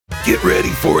Get ready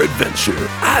for adventure.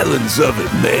 Islands of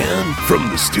it, man. From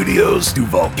the studios to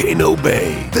Volcano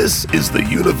Bay, this is the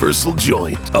Universal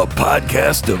Joint, a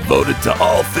podcast devoted to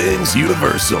all things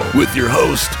Universal, with your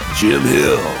host, Jim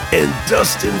Hill and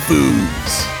Dustin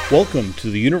Fuhs. Welcome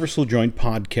to the Universal Joint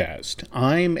podcast.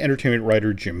 I'm entertainment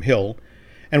writer Jim Hill,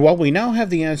 and while we now have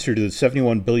the answer to the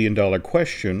 $71 billion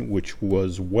question, which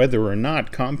was whether or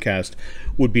not Comcast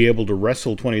would be able to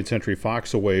wrestle 20th Century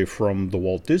Fox away from the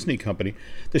Walt Disney Company,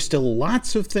 there's still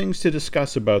lots of things to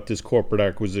discuss about this corporate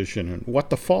acquisition and what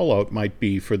the fallout might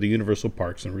be for the Universal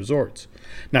Parks and Resorts,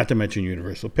 not to mention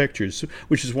Universal Pictures,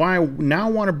 which is why I now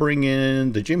want to bring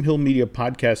in the Jim Hill Media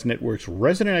Podcast Network's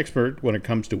resident expert when it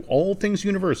comes to all things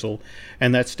Universal,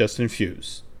 and that's Dustin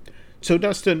Fuhs. So,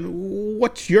 Dustin,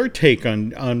 what's your take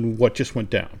on what just went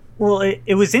down? Well,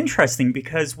 it was interesting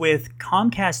because with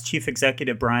Comcast Chief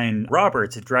Executive Brian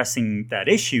Roberts addressing that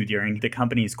issue during the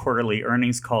company's quarterly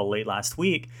earnings call late last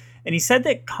week, and he said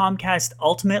that Comcast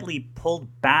ultimately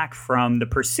pulled back from the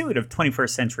pursuit of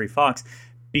 21st Century Fox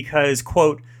because,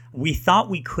 quote, "we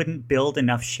thought we couldn't build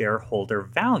enough shareholder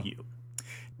value."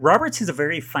 Roberts is a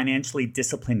very financially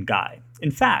disciplined guy.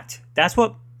 In fact, that's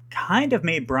what kind of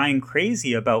made Brian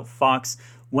crazy about Fox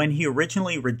when he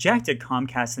originally rejected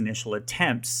Comcast's initial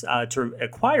attempts to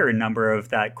acquire a number of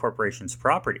that corporation's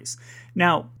properties.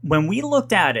 Now, when we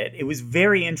looked at it, it was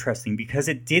very interesting because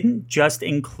it didn't just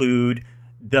include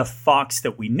the Fox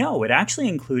that we know. It actually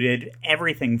included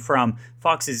everything from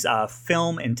Fox's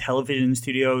film and television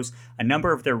studios, a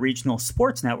number of their regional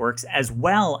sports networks, as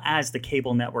well as the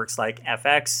cable networks like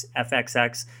FX,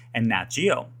 FXX, and Nat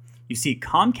Geo. You see,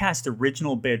 Comcast's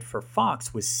original bid for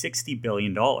Fox was $60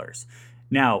 billion.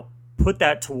 Now, put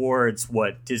that towards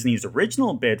what Disney's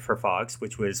original bid for Fox,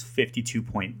 which was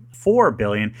 $52.4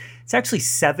 billion, it's actually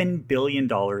 $7 billion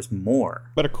more.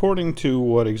 But according to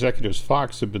what executives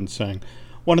Fox have been saying,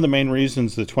 one of the main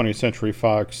reasons the 20th Century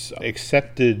Fox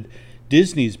accepted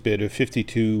Disney's bid of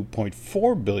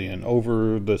 $52.4 billion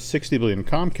over the $60 billion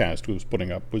Comcast was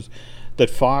putting up was that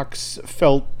Fox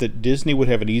felt that Disney would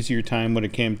have an easier time when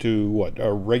it came to,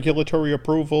 a regulatory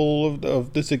approval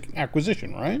of this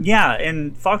acquisition, right? Yeah,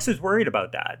 and Fox was worried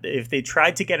about that. If they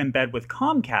tried to get in bed with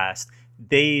Comcast,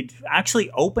 they'd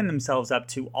actually open themselves up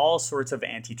to all sorts of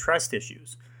antitrust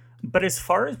issues. But as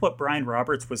far as what Brian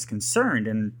Roberts was concerned,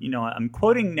 and I'm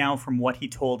quoting now from what he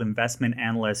told investment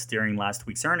analysts during last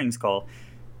week's earnings call,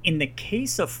 in the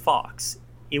case of Fox,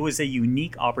 it was a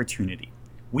unique opportunity.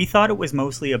 We thought it was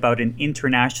mostly about an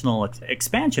international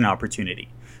expansion opportunity,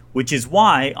 which is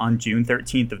why on June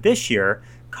 13th of this year,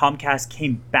 Comcast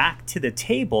came back to the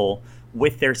table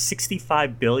with their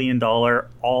 $65 billion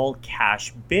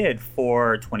all-cash bid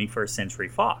for 21st Century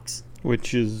Fox.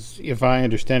 Which is, if I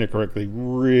understand it correctly,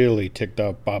 really ticked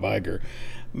off Bob Iger.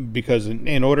 Because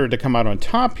in order to come out on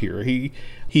top here, he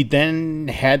then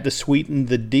had to sweeten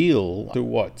the deal to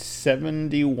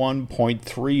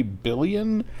 $71.3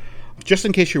 billion? Just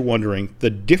in case you're wondering, the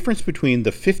difference between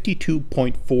the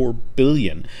 $52.4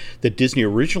 billion that Disney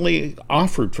originally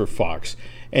offered for Fox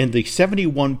and the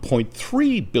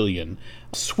 $71.3 billion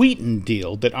sweetened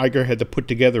deal that Iger had to put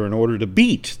together in order to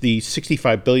beat the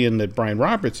 $65 billion that Brian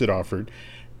Roberts had offered,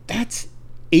 that's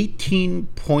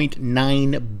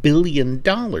 $18.9 billion,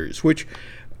 which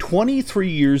 23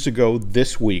 years ago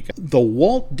this week, the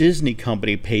Walt Disney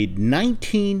Company paid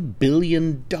 $19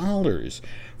 billion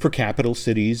for Capital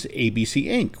Cities ABC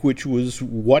Inc., which was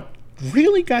what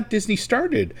really got Disney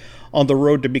started on the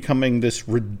road to becoming this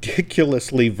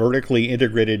ridiculously vertically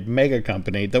integrated mega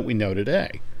company that we know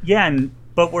today. Yeah,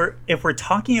 but if we're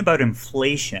talking about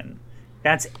inflation,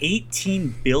 that's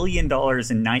 $18 billion in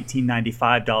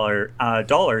 1995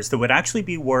 dollars that would actually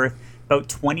be worth about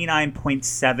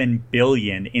 $29.7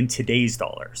 billion in today's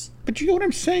dollars. But you know what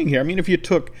I'm saying here? I mean, if you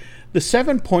took the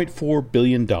 $7.4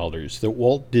 billion that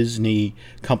Walt Disney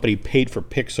Company paid for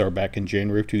Pixar back in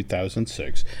January of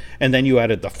 2006, and then you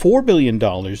added the $4 billion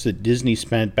that Disney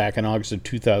spent back in August of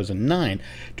 2009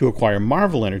 to acquire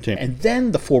Marvel Entertainment, and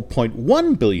then the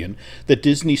 $4.1 billion that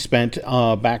Disney spent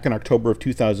back in October of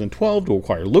 2012 to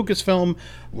acquire Lucasfilm.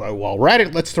 While we're at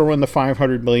it, let's throw in the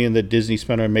 $500 million that Disney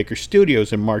spent on Maker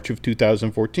Studios in March of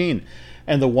 2014.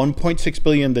 And the $1.6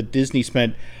 billion that Disney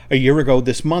spent a year ago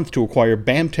this month to acquire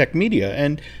BAMTech Media.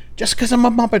 And just because I'm a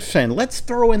Muppet fan, let's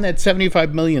throw in that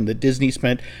 $75 million that Disney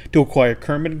spent to acquire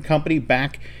Kermit & Company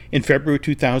back in February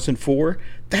 2004.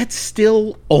 That's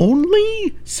still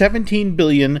only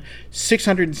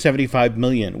 $17.675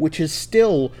 billion, which is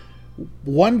still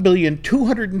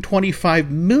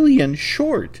 $1.225 billion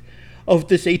short of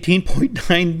this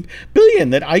 $18.9 billion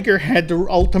that Iger had to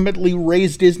ultimately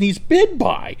raise Disney's bid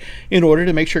by in order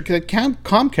to make sure that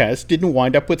Comcast didn't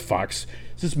wind up with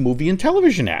Fox's movie and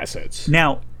television assets.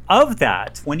 Now, of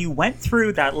that, when you went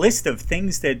through that list of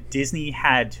things that Disney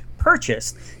had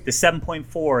purchased, the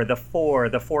 7.4, the 4,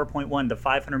 the 4.1, the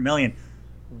 500 million,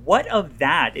 what of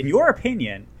that, in your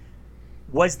opinion,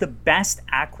 was the best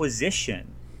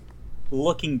acquisition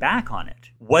looking back on it?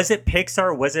 Was it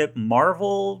Pixar? Was it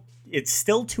Marvel? It's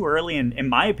still too early, in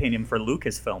my opinion, for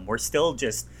Lucasfilm. We're still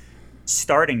just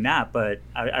starting that, but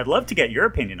I'd love to get your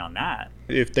opinion on that.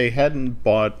 If they hadn't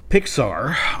bought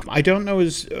Pixar, I don't know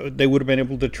as they would have been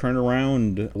able to turn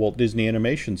around Walt Disney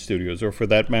Animation Studios, or for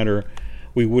that matter,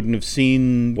 we wouldn't have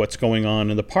seen what's going on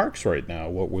in the parks right now,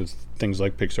 what with things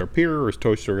like Pixar Pier or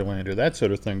Toy Story Land or that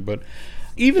sort of thing. But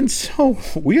even so,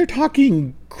 we are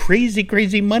talking crazy,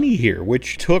 crazy money here,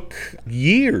 which took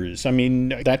years. I mean,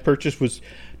 that purchase was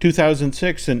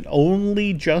 2006, and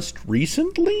only just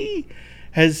recently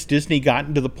has Disney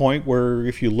gotten to the point where,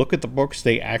 if you look at the books,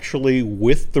 they actually,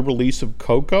 with the release of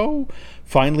Coco,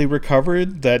 finally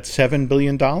recovered that $7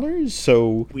 billion.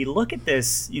 So we look at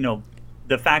this,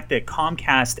 the fact that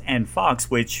Comcast and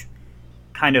Fox, which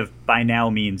kind of by now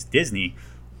means Disney,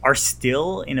 are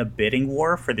still in a bidding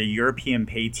war for the European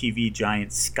pay TV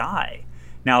giant Sky.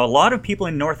 Now, a lot of people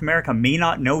in North America may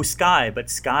not know Sky, but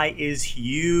Sky is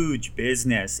huge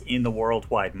business in the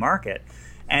worldwide market.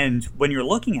 And when you're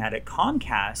looking at it,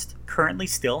 Comcast currently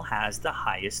still has the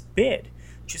highest bid,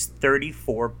 just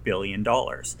 $34 billion.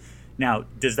 Now,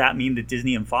 does that mean that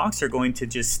Disney and Fox are going to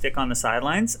just stick on the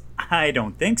sidelines? I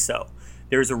don't think so.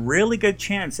 There's a really good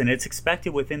chance, and it's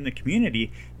expected within the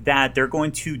community, that they're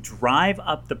going to drive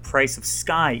up the price of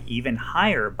Sky even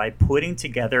higher by putting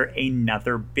together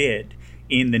another bid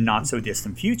in the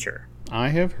not-so-distant future. I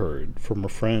have heard from a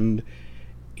friend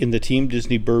in the Team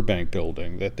Disney Burbank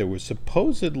building that there was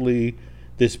supposedly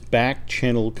this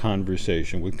back-channel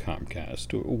conversation with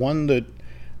Comcast, one that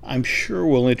I'm sure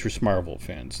will interest Marvel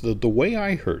fans. The way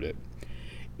I heard it,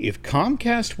 if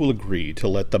Comcast will agree to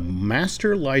let the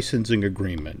master licensing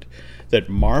agreement that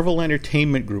Marvel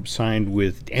Entertainment Group signed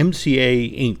with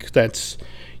MCA Inc., that's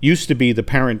used to be the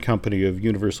parent company of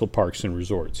Universal Parks and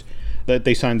Resorts, that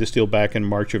they signed this deal back in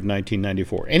March of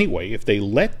 1994. Anyway, if they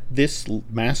let this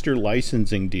master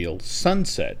licensing deal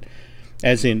sunset,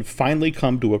 as in finally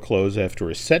come to a close after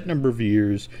a set number of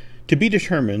years, to be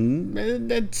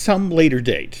determined at some later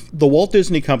date, the Walt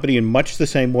Disney Company, in much the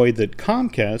same way that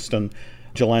Comcast on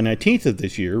July 19th of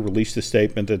this year released a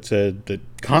statement that said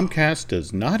that Comcast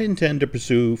does not intend to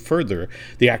pursue further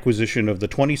the acquisition of the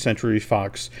 20th Century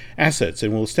Fox assets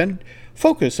and will instead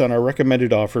focus on our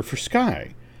recommended offer for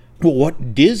Sky. Well,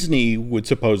 what Disney would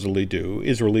supposedly do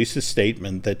is release a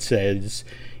statement that says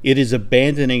it is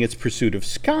abandoning its pursuit of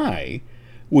Sky,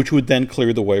 which would then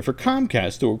clear the way for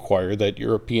Comcast to acquire that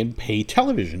European pay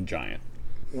television giant.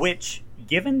 Which,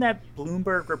 given that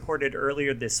Bloomberg reported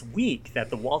earlier this week that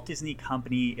the Walt Disney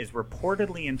Company is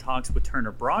reportedly in talks with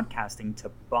Turner Broadcasting to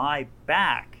buy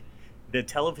back the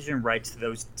television rights to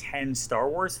those 10 Star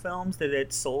Wars films that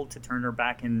it sold to Turner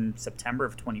back in September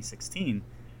of 2016,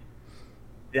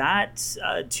 that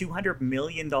 $200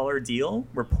 million deal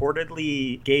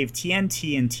reportedly gave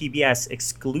TNT and TBS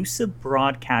exclusive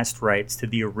broadcast rights to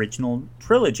the original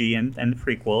trilogy and the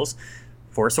prequels,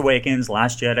 Force Awakens,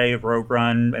 Last Jedi, Rogue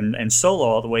One, and Solo,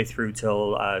 all the way through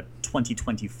till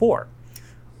 2024.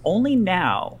 Only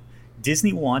now,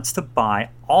 Disney wants to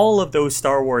buy all of those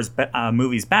Star Wars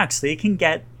movies back so they can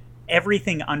get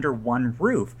everything under one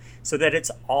roof, so that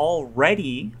it's all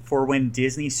ready for when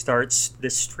Disney starts the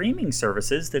streaming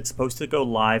services that's supposed to go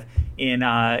live in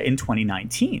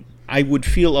 2019. I would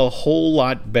feel a whole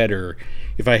lot better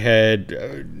if I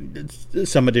had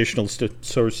some additional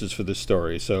sources for this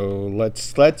story. So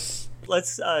let's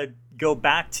go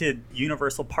back to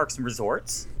Universal Parks and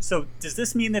Resorts. So does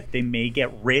this mean that they may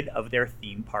get rid of their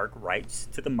theme park rights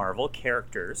to the Marvel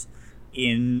characters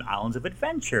in Islands of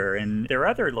Adventure and their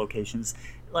other locations?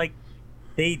 Like,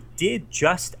 they did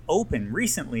just open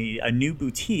recently a new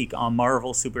boutique on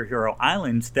Marvel Superhero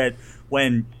Island that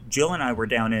when Jill and I were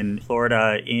down in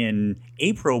Florida in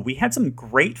April, we had some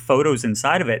great photos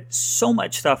inside of it. So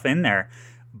much stuff in there,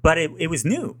 but it was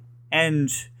new. And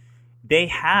they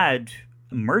had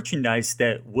merchandise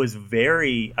that was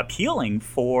very appealing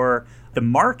for the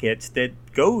market that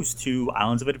goes to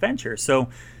Islands of Adventure. So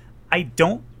I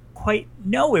don't quite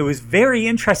know. It was very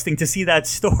interesting to see that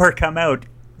store come out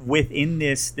within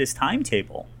this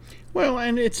timetable. Well,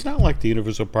 and it's not like the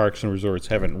Universal Parks and Resorts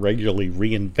haven't regularly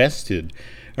reinvested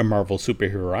a Marvel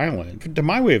Superhero Island. To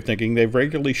my way of thinking, they've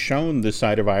regularly shown this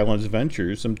side of Island's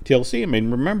Adventures and TLC. I mean,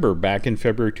 remember, back in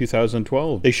February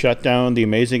 2012, they shut down The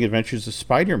Amazing Adventures of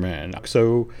Spider-Man.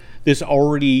 So this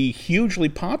already hugely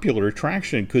popular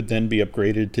attraction could then be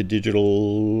upgraded to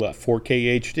digital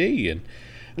 4K HD. And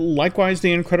likewise,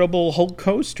 the Incredible Hulk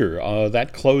coaster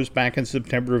that closed back in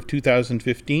September of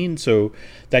 2015, so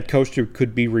that coaster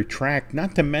could be retracted.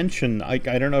 Not to mention, I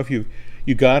don't know if you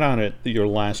got on it your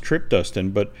last trip, Dustin,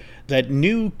 but that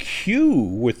new queue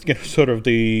with sort of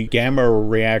the gamma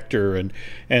reactor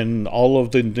and all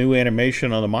of the new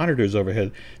animation on the monitors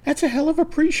overhead, that's a hell of a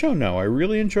pre-show now. I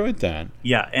really enjoyed that.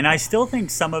 Yeah, and I still think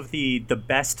some of the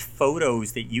best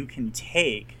photos that you can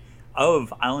take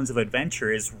of Islands of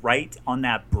Adventure is right on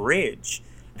that bridge,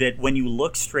 that when you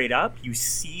look straight up, you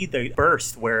see the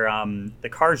burst where the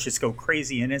cars just go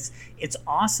crazy. And it's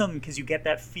awesome because you get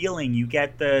that feeling, you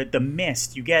get the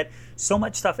mist, you get so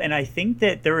much stuff. And I think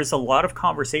that there was a lot of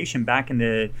conversation back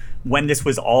in when this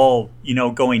was all,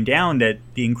 going down, that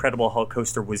the Incredible Hulk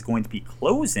coaster was going to be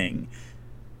closing.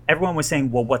 Everyone was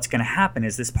saying, well, what's going to happen?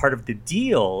 Is this part of the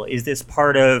deal? Is this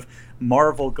part of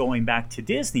Marvel going back to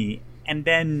Disney? And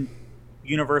then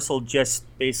Universal just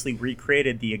basically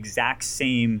recreated the exact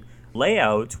same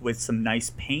layout with some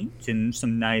nice paint and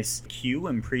some nice queue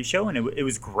and pre-show, and it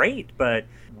was great, but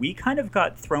we kind of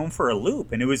got thrown for a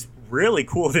loop, and it was really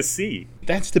cool to see.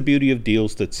 That's the beauty of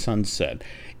deals that sunset.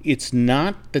 It's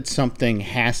not that something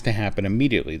has to happen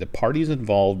immediately. The parties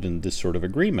involved in this sort of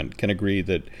agreement can agree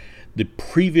that the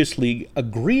previously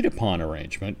agreed upon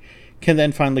arrangement can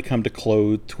then finally come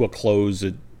to a close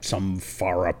at some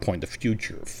far up point in the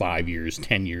future, 5 years,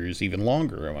 10 years, even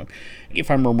longer.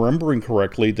 If I'm remembering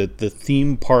correctly, that the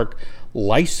theme park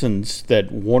license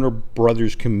that Warner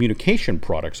Brothers Communication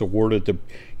Products awarded to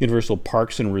Universal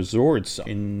Parks and Resorts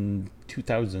in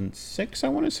 2006, I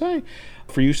want to say,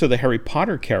 for use of the Harry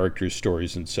Potter characters'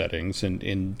 stories and settings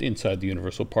inside the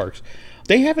Universal Parks.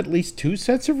 They have at least 2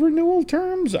 sets of renewal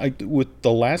terms, with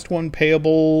the last one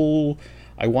payable,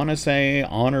 I want to say,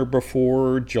 on or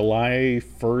before July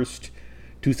 1st,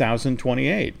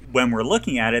 2028. When we're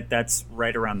looking at it, that's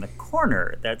right around the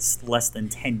corner. That's less than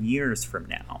 10 years from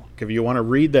now. If you want to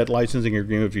read that licensing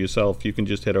agreement for yourself, you can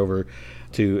just head over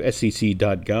to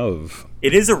sec.gov.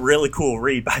 It is a really cool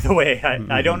read, by the way.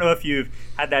 I don't know if you've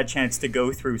had that chance to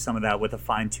go through some of that with a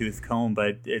fine-tooth comb,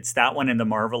 but it's that one and the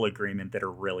Marvel agreement that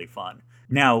are really fun.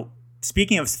 Now,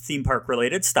 speaking of theme park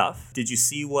related stuff, did you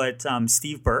see what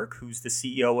Steve Burke, who's the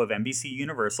CEO of NBC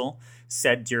Universal,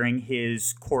 said during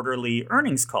his quarterly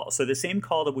earnings call? So the same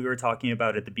call that we were talking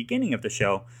about at the beginning of the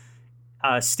show,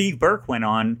 Steve Burke went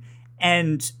on,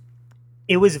 and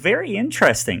it was very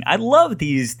interesting. I love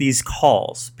these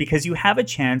calls because you have a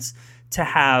chance to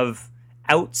have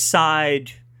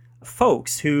outside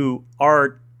folks who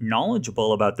are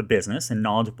knowledgeable about the business and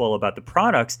knowledgeable about the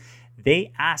products.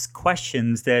 They ask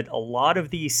questions that a lot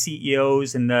of the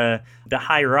CEOs and the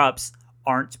higher ups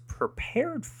aren't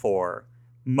prepared for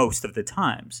most of the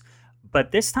times.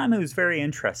 But this time it was very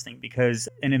interesting because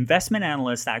an investment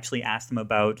analyst actually asked him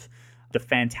about the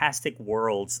Fantastic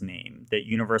Worlds name that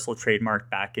Universal trademarked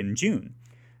back in June.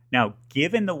 Now,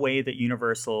 given the way that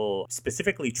Universal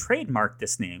specifically trademarked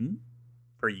this name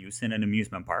for use in an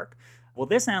amusement park, well,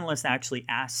 this analyst actually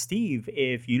asked Steve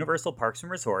if Universal Parks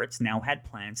and Resorts now had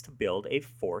plans to build a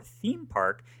 4th theme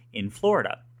park in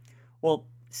Florida. Well,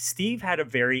 Steve had a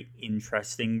very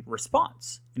interesting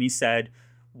response, and he said,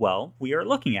 well, we are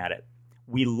looking at it.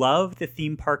 We love the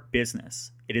theme park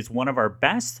business. It is one of our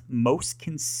best, most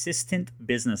consistent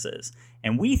businesses,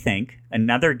 and we think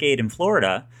another gate in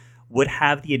Florida would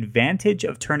have the advantage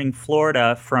of turning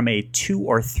Florida from a 2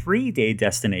 or 3 day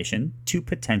destination to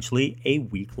potentially a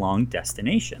week-long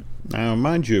destination. Now,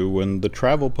 mind you, when the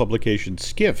travel publication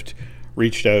Skift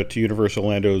reached out to Universal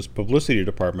Orlando's publicity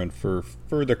department for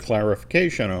further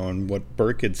clarification on what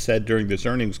Burke had said during this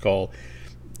earnings call,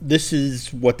 this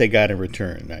is what they got in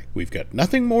return. We've got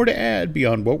nothing more to add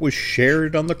beyond what was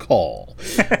shared on the call,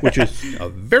 which is a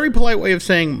very polite way of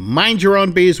saying, mind your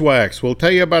own beeswax. We'll tell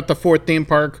you about the 4th theme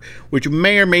park, which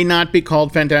may or may not be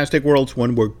called Fantastic Worlds,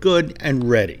 when we're good and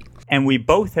ready. And we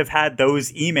both have had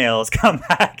those emails come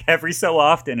back every so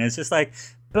often. It's just like,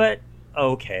 but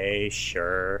okay,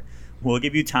 sure. We'll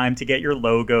give you time to get your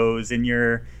logos and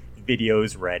your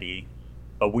videos ready.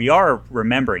 But we are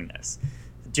remembering this.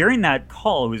 During that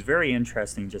call, it was very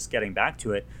interesting, just getting back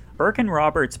to it. Burke and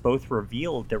Roberts both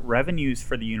revealed that revenues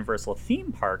for the Universal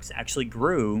theme parks actually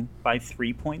grew by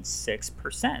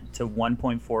 3.6% to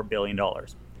 $1.4 billion.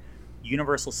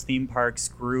 Universal's theme parks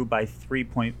grew by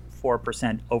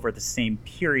 3.4% over the same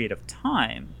period of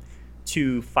time.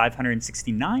 to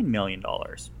 $569 million.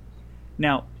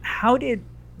 Now, how did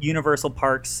Universal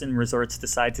Parks and Resorts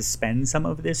decide to spend some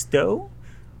of this dough?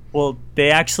 Well,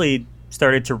 they actually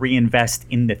started to reinvest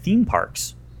in the theme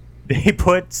parks. They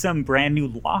put some brand new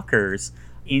lockers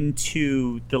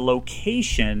into the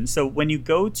location. So when you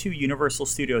go to Universal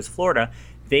Studios Florida,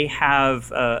 they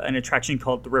have an attraction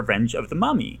called The Revenge of the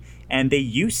Mummy. And they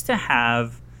used to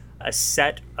have a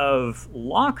set of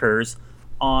lockers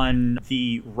on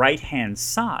the right-hand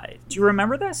side. Do you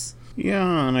remember this?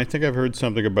 Yeah, and I think I've heard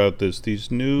something about this.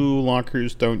 These new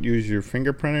lockers don't use your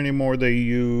fingerprint anymore. They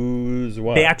use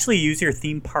what? They actually use your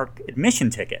theme park admission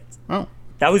ticket. Oh.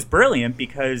 That was brilliant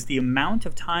because the amount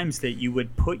of times that you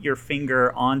would put your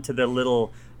finger onto the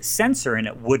little sensor and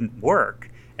it wouldn't work.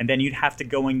 And then you'd have to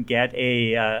go and get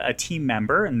a team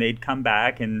member and they'd come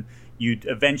back and you'd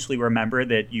eventually remember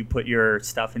that you put your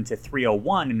stuff into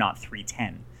 301 and not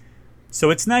 310. So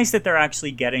it's nice that they're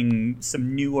actually getting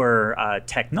some newer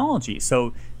technology.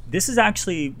 So this is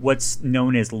actually what's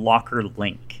known as Locker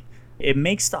Link. It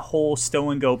makes the whole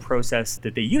stow and go process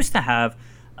that they used to have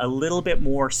a little bit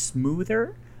more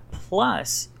smoother.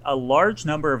 Plus, a large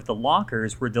number of the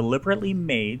lockers were deliberately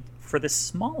made for the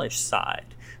smallish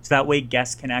side. So that way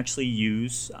guests can actually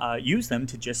use them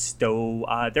to just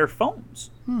stow their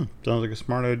phones. Sounds like a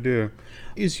smart idea.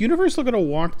 Is Universal going to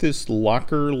walk this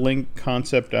Locker Link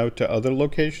concept out to other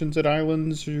locations at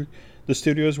islands or the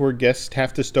studios where guests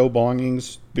have to stow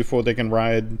belongings before they can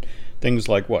ride things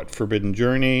like what? Forbidden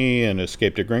Journey and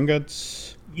Escape to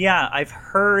Gringotts? Yeah, I've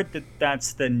heard that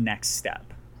that's the next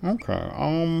step. Okay.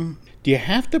 Do you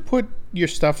have to put your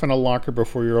stuff in a locker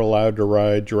before you're allowed to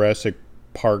ride Jurassic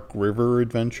Park River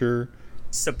Adventure?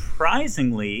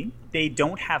 Surprisingly, they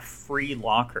don't have free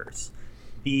lockers.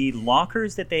 The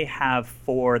lockers that they have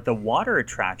for the water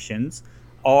attractions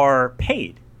are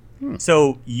paid.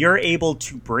 So you're able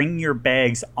to bring your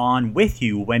bags on with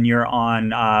you when you're on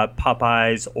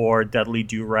Popeyes or Dudley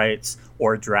Do-Rights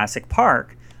or Jurassic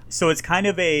Park. So it's kind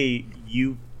of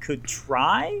you could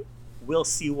try, we'll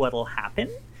see what'll happen,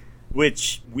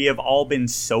 which we have all been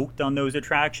soaked on those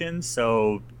attractions,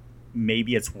 so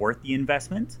maybe it's worth the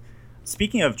investment.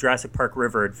 Speaking of Jurassic Park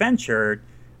River Adventure,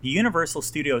 the Universal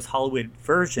Studios Hollywood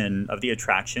version of the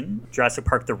attraction, Jurassic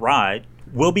Park The Ride,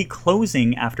 will be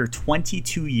closing after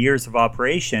 22 years of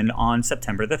operation on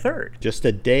September the 3rd. Just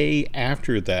a day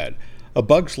after that, A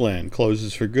Bug's Land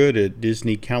closes for good at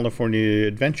Disney California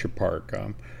Adventure Park,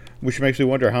 which makes me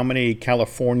wonder how many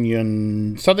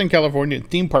Southern California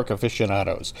theme park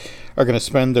aficionados are going to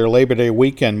spend their Labor Day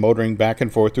weekend motoring back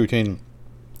and forth between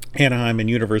Anaheim and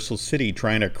Universal City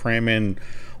trying to cram in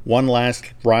one last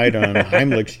ride on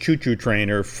Heimlich's choo-choo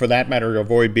train, or for that matter,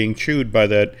 avoid being chewed by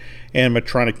that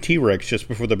animatronic T-Rex just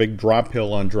before the big drop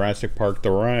hill on Jurassic Park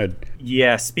The Ride.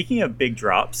 Yeah, speaking of big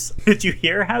drops, did you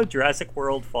hear how Jurassic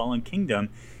World Fallen Kingdom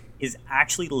is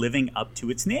actually living up to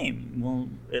its name? Well,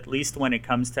 at least when it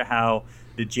comes to how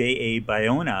the J.A.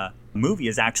 Bayona movie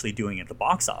is actually doing at the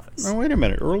box office. Now, wait a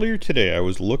minute. Earlier today, I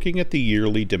was looking at the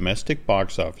yearly domestic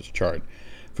box office chart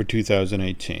for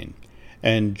 2018,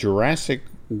 and Jurassic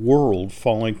World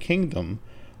Fallen Kingdom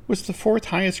was the fourth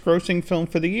highest grossing film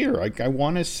for the year. I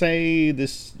want to say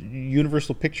this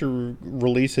Universal Picture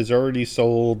release has already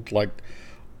sold like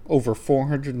over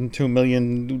 $402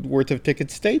 million worth of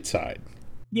tickets stateside.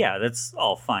 Yeah, that's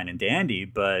all fine and dandy,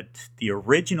 but the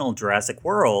original Jurassic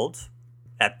World,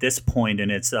 at this point in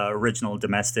its original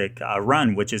domestic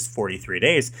run, which is 43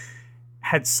 days,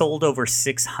 had sold over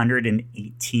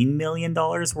 $618 million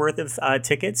worth of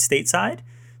tickets stateside.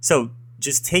 So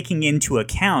just taking into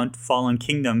account, Fallen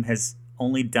Kingdom has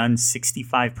only done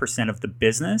 65% of the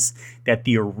business that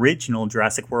the original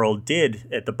Jurassic World did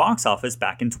at the box office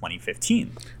back in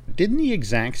 2015. Didn't the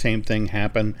exact same thing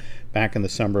happen back in the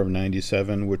summer of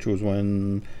 97, which was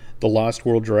when the Lost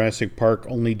World Jurassic Park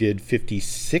only did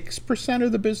 56%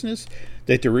 of the business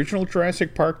that the original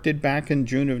Jurassic Park did back in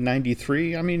June of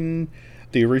 93? I mean,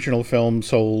 the original film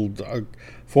sold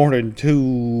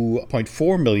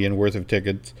 402.4 million worth of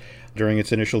tickets during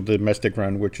its initial domestic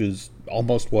run, which is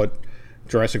almost what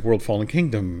Jurassic World Fallen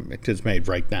Kingdom has made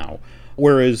right now.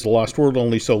 Whereas The Lost World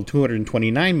only sold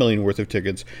 229 million worth of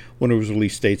tickets when it was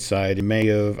released stateside in May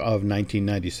of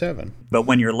 1997. But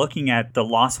when you're looking at the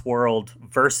Lost World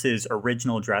versus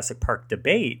original Jurassic Park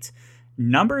debate,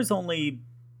 numbers only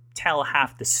tell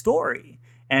half the story.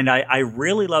 And I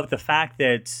really love the fact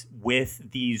that with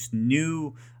these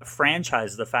new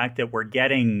franchises, the fact that we're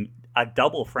getting a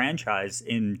double franchise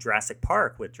in Jurassic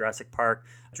Park, with Jurassic Park,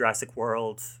 Jurassic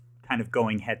World kind of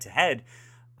going head to head,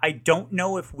 I don't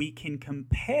know if we can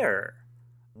compare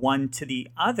one to the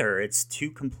other. It's two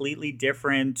completely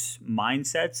different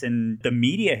mindsets, and the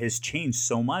media has changed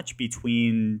so much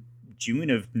between June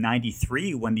of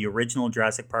 93 when the original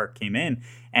Jurassic Park came in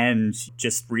and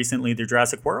just recently the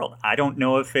Jurassic World. I don't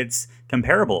know if it's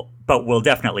comparable, but we'll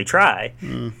definitely try.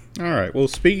 All right. Well,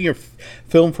 speaking of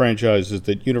film franchises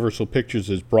that Universal Pictures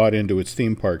has brought into its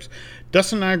theme parks,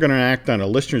 Dustin and I are going to act on a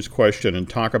listener's question and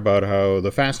talk about how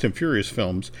the Fast and Furious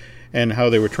films and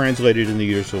how they were translated in the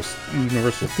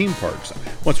Universal theme parks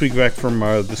once we get back from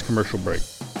this commercial break.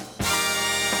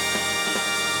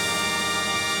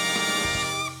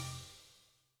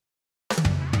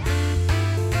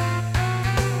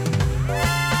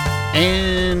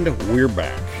 And we're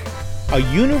back. A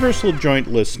Universal Joint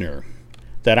listener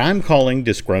that I'm calling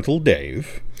Disgruntled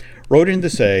Dave wrote in to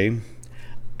say,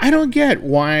 I don't get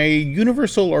why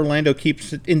Universal Orlando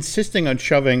keeps insisting on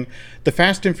shoving the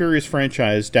Fast and Furious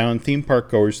franchise down theme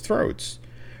park goers' throats.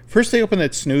 First they opened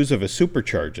that snooze of a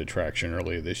supercharged attraction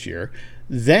earlier this year.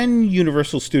 Then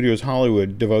Universal Studios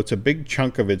Hollywood devotes a big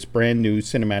chunk of its brand new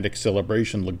Cinematic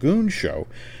Celebration Lagoon show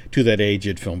to that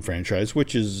aged film franchise,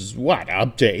 which is,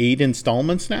 up to 8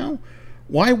 installments now?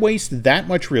 Why waste that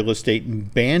much real estate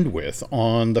and bandwidth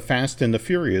on the Fast and the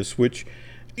Furious, which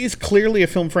is clearly a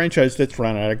film franchise that's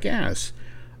run out of gas?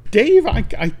 Dave, I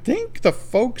think the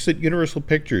folks at Universal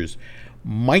Pictures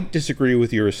might disagree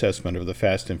with your assessment of the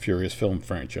Fast and Furious film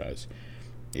franchise.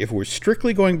 If we're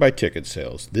strictly going by ticket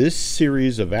sales, this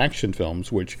series of action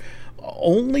films, which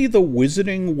only the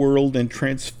Wizarding World and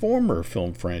Transformer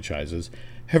film franchises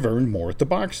have earned more at the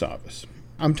box office.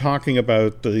 I'm talking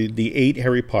about the 8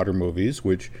 Harry Potter movies,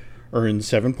 which earned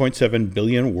 $7.7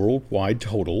 billion worldwide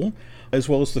total, as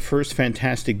well as the first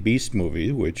Fantastic Beast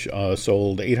movie, which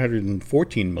sold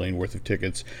 $814 million worth of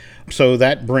tickets. So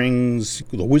that brings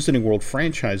the Wizarding World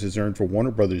franchises earned for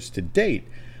Warner Brothers to date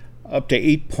up to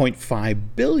 $8.5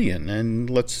 billion. And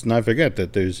let's not forget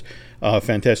that there's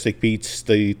Fantastic Beasts,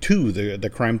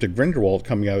 the Crime to Grindelwald,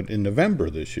 coming out in November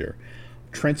this year.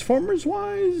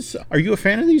 Transformers-wise, are you a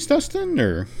fan of these, Dustin?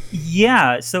 Or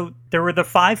yeah, so there were the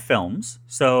 5 films.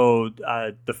 So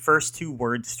the first 2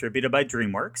 were distributed by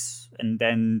DreamWorks, and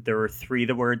then there were 3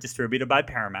 that were distributed by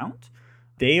Paramount.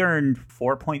 They earned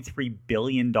 $4.3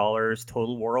 billion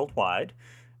total worldwide.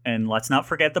 And let's not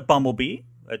forget the Bumblebee,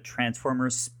 a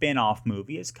Transformers spin-off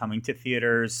movie, is coming to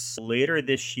theaters later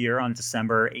this year on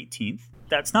December 18th.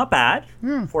 That's not bad.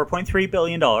 $4.3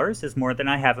 billion is more than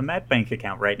I have in my bank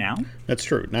account right now. That's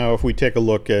true. Now, if we take a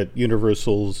look at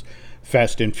Universal's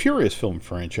Fast and Furious film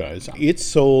franchise, it's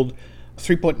sold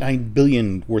 $3.9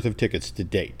 billion worth of tickets to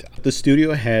date. The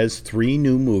studio has 3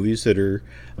 new movies that are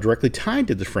directly tied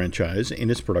to the franchise in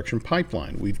its production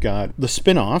pipeline. We've got the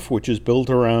spin-off, which is built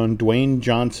around Dwayne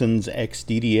Johnson's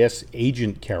ex-DDS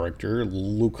agent character,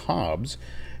 Luke Hobbs,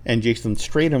 and Jason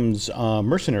Statham's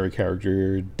mercenary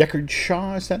character, Deckard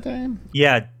Shaw. Is that the name?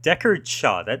 Yeah, Deckard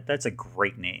Shaw. That's a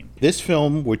great name. This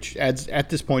film, which at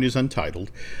this point is untitled,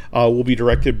 will be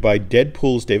directed by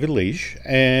Deadpool's David Leitch,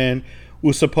 and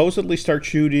will supposedly start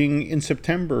shooting in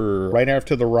September, right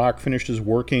after The Rock finishes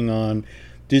working on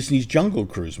Disney's Jungle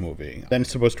Cruise movie. Then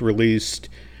it's supposed to release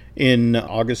in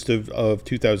August of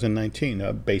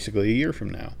 2019, basically a year from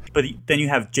now. But then you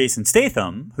have Jason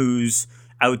Statham, who's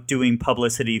out doing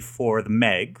publicity for The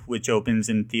Meg, which opens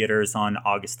in theaters on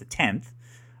August the 10th.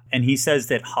 And he says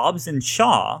that Hobbs and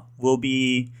Shaw will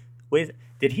be... Wait,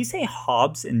 did he say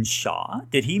Hobbs and Shaw?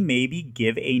 Did he maybe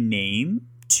give a name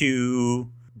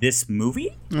to this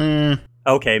movie?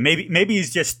 Okay, maybe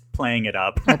he's just playing it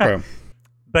up. Okay.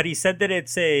 But he said that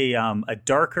it's a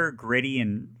darker, gritty,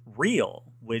 and real,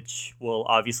 which will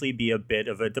obviously be a bit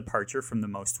of a departure from the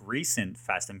most recent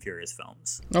Fast and Furious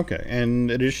films. Okay,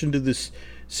 and in addition to this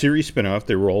series spinoff,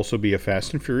 there will also be a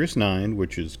Fast and Furious 9,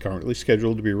 which is currently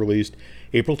scheduled to be released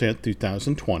April 10th,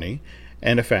 2020,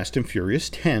 and a Fast and Furious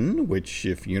 10, which,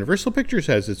 if Universal Pictures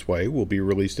has its way, will be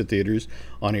released at theaters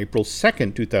on April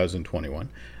 2nd, 2021.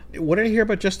 What did I hear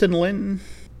about Justin Lin?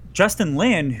 Justin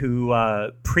Lin, who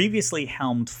previously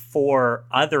helmed 4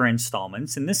 other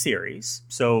installments in the series.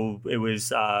 So it was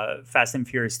Fast and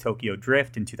Furious Tokyo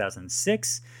Drift in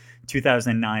 2006,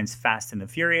 2009's Fast and the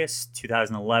Furious,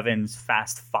 2011's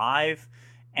Fast 5,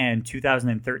 and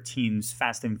 2013's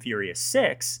Fast and Furious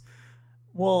 6.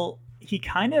 Well, he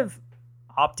kind of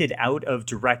opted out of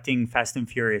directing Fast and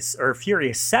Furious, or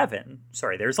Furious 7.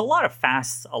 Sorry, there's a lot of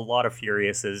Fasts, a lot of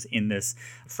Furiouses in this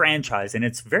franchise, and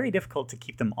it's very difficult to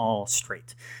keep them all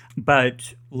straight.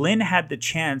 But Lin had the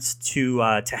chance to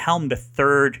helm the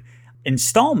 3rd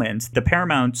installment, the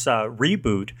Paramount's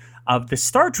reboot of the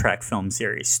Star Trek film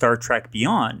series, Star Trek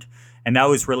Beyond. And that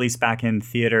was released back in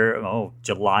theater,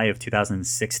 July of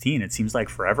 2016. It seems like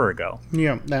forever ago.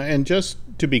 Yeah, and just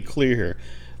to be clear here,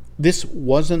 this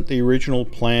wasn't the original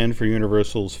plan for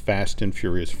Universal's Fast and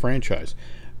Furious franchise.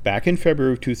 Back in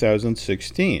February of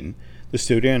 2016, the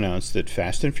studio announced that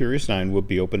Fast and Furious 9 would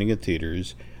be opening in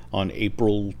theaters on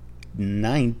April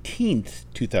 19th,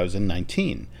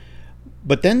 2019.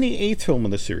 But then the eighth film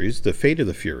in the series, The Fate of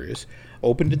the Furious,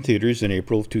 opened in theaters in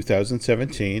April of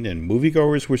 2017, and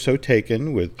moviegoers were so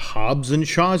taken with Hobbs and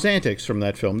Shaw's antics from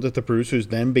that film that the producers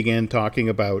then began talking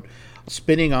about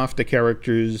spinning off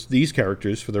these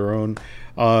characters for their own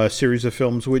series of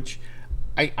films, which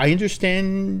I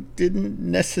understand didn't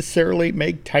necessarily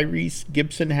make Tyrese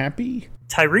Gibson happy.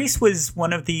 Tyrese was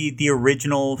one of the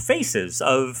original faces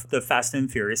of the Fast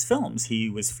and Furious films. He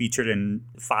was featured in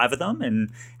 5 of them and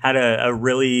had a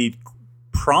really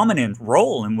prominent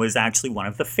role and was actually one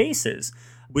of the faces,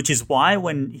 which is why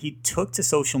when he took to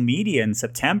social media in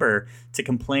September to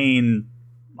complain,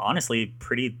 honestly,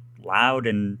 pretty loud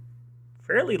and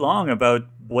fairly long about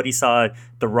what he saw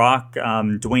The Rock,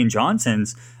 Dwayne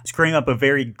Johnson's screwing up a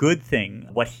very good thing,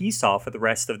 what he saw for the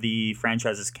rest of the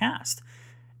franchise's cast.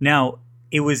 Now,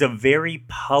 it was a very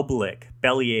public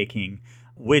belly aching,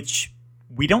 which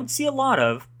we don't see a lot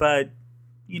of, but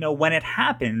when it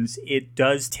happens, it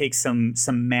does take some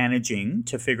managing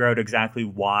to figure out exactly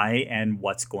why and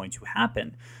what's going to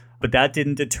happen. But that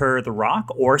didn't deter The Rock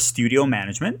or studio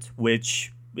management,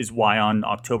 which is why on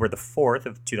October the 4th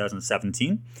of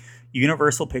 2017,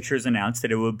 Universal Pictures announced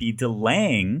that it would be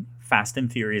delaying Fast and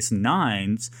Furious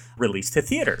 9's release to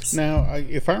theaters. Now,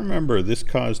 if I remember, this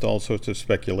caused all sorts of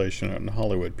speculation in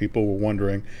Hollywood. People were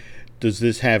wondering, does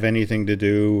this have anything to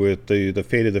do with the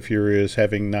Fate of the Furious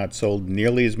having not sold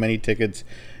nearly as many tickets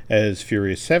as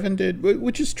Furious 7 did?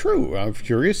 Which is true.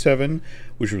 Furious 7,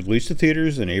 which was released to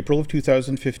theaters in April of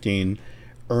 2015,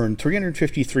 earned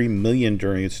 $353 million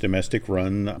during its domestic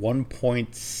run,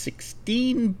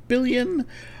 $1.16 billion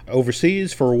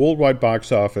overseas, for a worldwide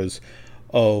box office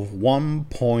of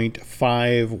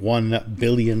 $1.51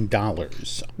 billion.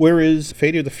 Whereas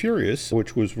Fate of the Furious,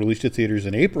 which was released to theaters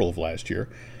in April of last year,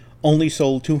 only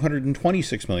sold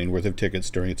 $226 million worth of tickets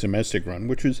during its domestic run,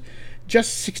 which was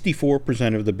just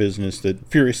 64% of the business that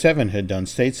Furious 7 had done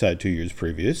stateside 2 years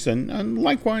previous. And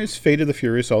likewise, Fate of the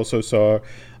Furious also saw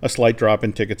a slight drop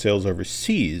in ticket sales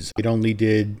overseas. It only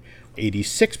did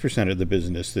 86% of the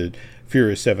business that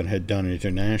Furious 7 had done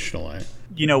internationally.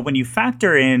 When you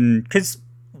factor in, because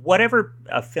whatever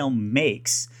a film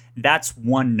makes, that's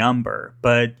one number,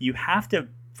 but you have to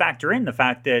factor in the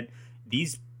fact that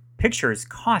these pictures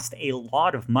cost a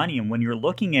lot of money. And when you're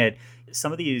looking at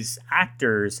some of these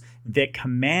actors that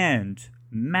command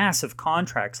massive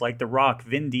contracts like The Rock,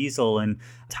 Vin Diesel, and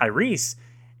Tyrese,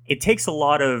 it takes a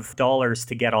lot of dollars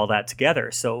to get all that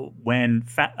together. So when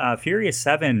Furious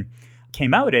 7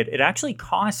 came out, it actually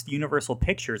cost Universal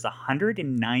Pictures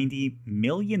 $190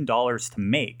 million to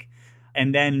make.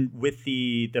 And then with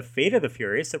the Fate of the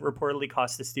Furious, it reportedly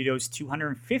cost the studios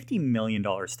 $250 million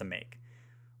to make.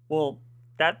 Well,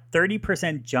 that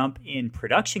 30% jump in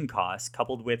production costs,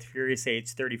 coupled with Furious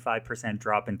 8's 35%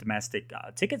 drop in domestic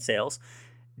ticket sales,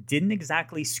 didn't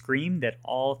exactly scream that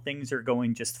all things are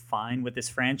going just fine with this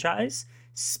franchise,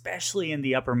 especially in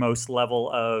the uppermost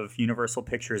level of Universal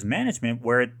Pictures management,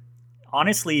 where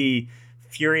honestly,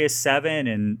 Furious 7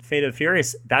 and Fate of the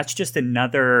Furious, that's just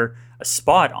another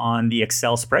spot on the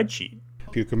Excel spreadsheet.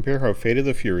 If you compare how Fate of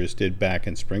the Furious did back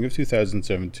in spring of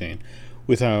 2017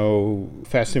 with how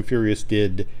Fast and Furious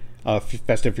 6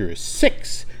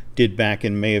 did back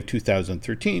in May of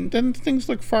 2013, then things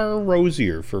look far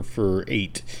rosier for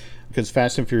 8. Because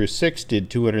Fast and Furious 6 did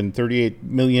 $238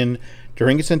 million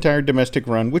during its entire domestic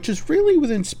run, which is really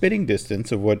within spitting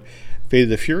distance of what Fate of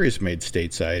the Furious made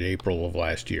stateside April of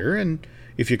last year. And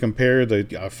if you compare the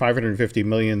 $550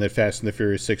 million that Fast and the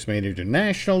Furious 6 made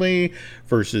internationally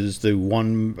versus the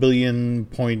 $1 billion,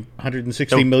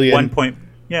 $160 million,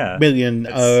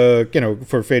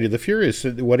 for Fate of the Furious,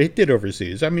 what it did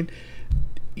overseas. I mean,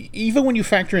 even when you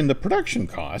factor in the production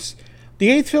costs, the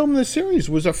 8th film in the series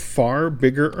was a far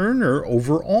bigger earner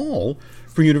overall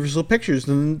for Universal Pictures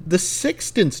than the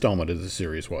 6th installment of the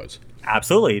series was.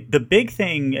 Absolutely. The big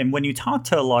thing, and when you talk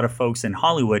to a lot of folks in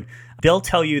Hollywood, they'll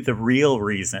tell you the real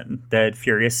reason that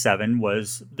Furious 7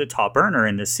 was the top earner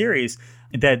in this series,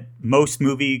 that most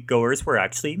moviegoers were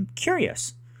actually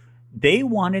curious. They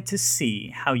wanted to see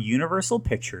how Universal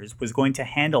Pictures was going to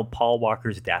handle Paul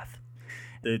Walker's death.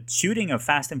 The shooting of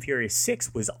Fast and Furious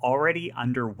 6 was already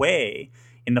underway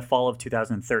in the fall of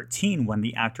 2013 when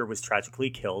the actor was tragically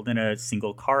killed in a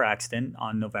single car accident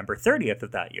on November 30th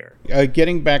of that year.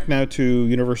 Getting back now to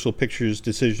Universal Pictures'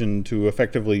 decision to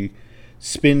effectively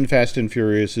spin Fast and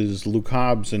Furious's Luke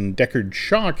Hobbs and Deckard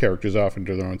Shaw characters off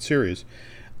into their own series,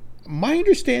 my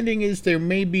understanding is there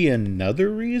may be another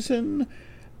reason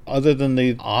other than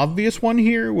the obvious one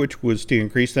here, which was to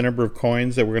increase the number of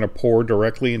coins that were going to pour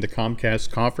directly into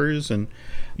Comcast coffers. And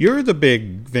you're the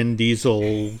big Vin Diesel,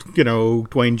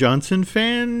 Dwayne Johnson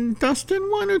fan. Dustin,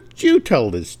 why don't you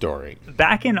tell this story?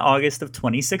 Back in August of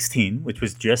 2016, which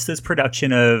was just as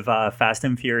production of Fast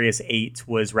and Furious 8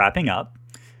 was wrapping up,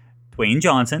 Dwayne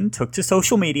Johnson took to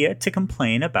social media to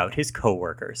complain about his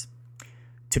coworkers.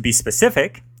 To be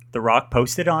specific, The Rock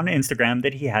posted on Instagram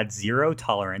that he had zero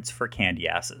tolerance for candy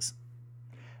asses.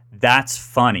 That's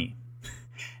funny.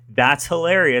 That's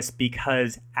hilarious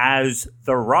because as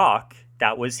The Rock,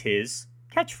 that was his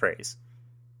catchphrase.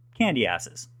 Candy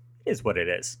asses. It is what it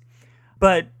is.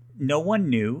 But no one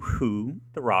knew who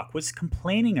The Rock was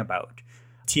complaining about.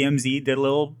 TMZ did a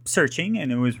little searching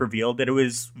and it was revealed that it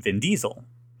was Vin Diesel.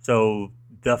 So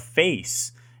the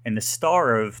face and the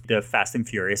star of the Fast and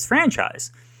Furious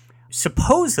franchise.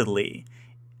 Supposedly,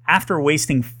 after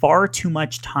wasting far too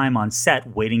much time on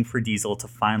set waiting for Diesel to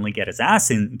finally get his ass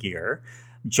in gear,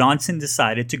 Johnson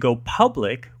decided to go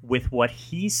public with what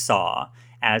he saw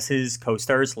as his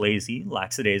co-star's lazy,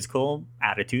 lackadaisical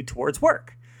attitude towards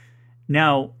work.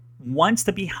 Now, once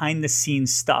the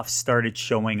behind-the-scenes stuff started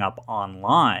showing up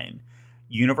online,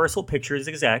 Universal Pictures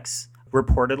execs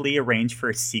reportedly arranged for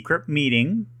a secret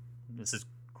meeting. This is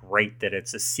great that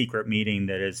it's a secret meeting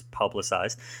that is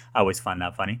publicized. I always find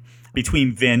that funny.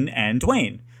 Between Vin and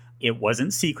Dwayne. It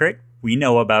wasn't secret. We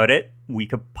know about it. We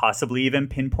could possibly even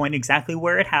pinpoint exactly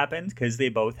where it happened because they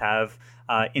both have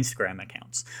Instagram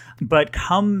accounts. But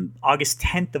come August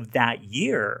 10th of that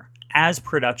year, as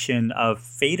production of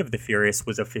Fate of the Furious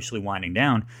was officially winding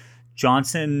down,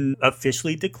 Johnson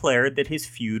officially declared that his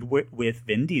feud with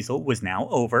Vin Diesel was now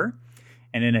over.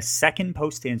 And in a second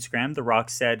post to Instagram, The Rock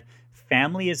said,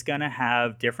 "Family is going to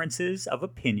have differences of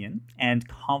opinion, and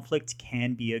conflict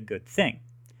can be a good thing."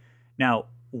 Now,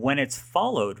 when it's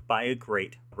followed by a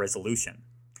great resolution.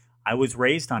 I was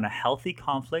raised on a healthy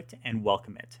conflict and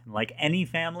welcome it. Like any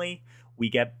family, we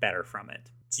get better from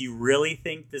it. Do you really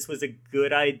think this was a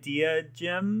good idea,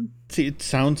 Jim? See, it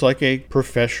sounds like a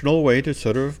professional way to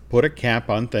sort of put a cap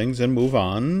on things and move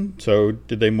on. So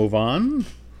did they move on?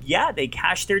 Yeah, they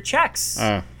cashed their checks.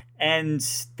 And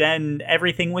then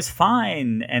everything was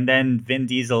fine. And then Vin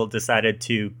Diesel decided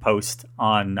to post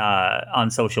on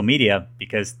social media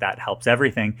because that helps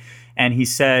everything. And he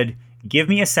said, "Give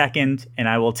me a second and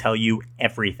I will tell you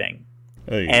everything."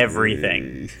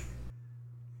 Everything.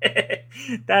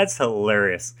 That's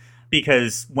hilarious.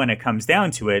 Because when it comes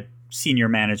down to it, senior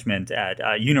management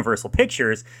at Universal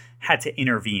Pictures had to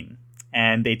intervene.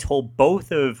 And they told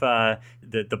both of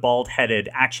the bald-headed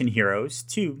action heroes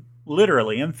to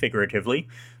literally and figuratively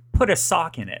put a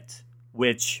sock in it.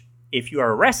 Which, if you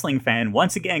are a wrestling fan,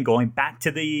 once again, going back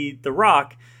to the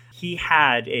Rock, he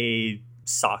had a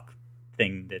sock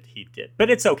thing that he did. But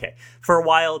it's okay. For a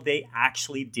while, they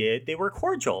actually did. They were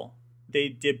cordial. They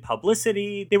did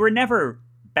publicity. They were never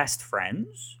best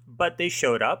friends, but they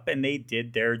showed up and they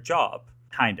did their job.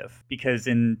 Kind of. Because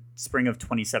in spring of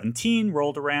 2017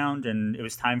 rolled around and it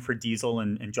was time for Diesel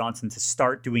and Johnson to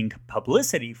start doing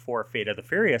publicity for Fate of the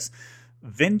Furious,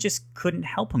 Vin just couldn't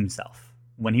help himself.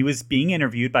 When he was being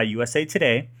interviewed by USA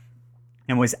Today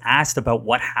and was asked about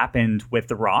what happened with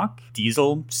The Rock,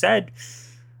 Diesel said,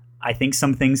 "I think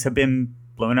some things have been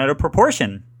blown out of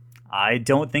proportion. I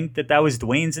don't think that was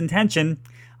Dwayne's intention.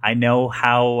 I know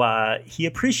how he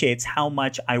appreciates how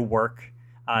much I work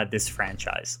this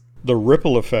franchise." The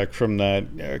ripple effect from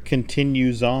that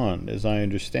continues on, as I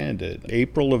understand it.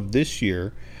 April of this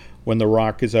year, when The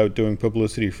Rock is out doing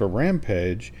publicity for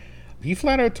Rampage, he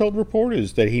flat out told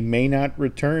reporters that he may not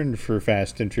return for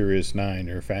Fast and Furious 9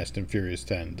 or Fast and Furious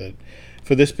 10. That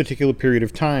for this particular period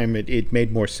of time, it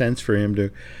made more sense for him to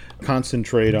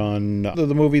concentrate on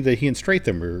the movie that he and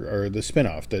Stratham or the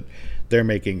spinoff that they're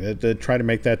making, that try to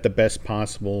make that the best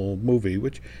possible movie,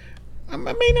 which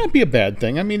may not be a bad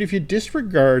thing. I mean, if you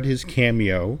disregard his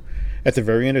cameo at the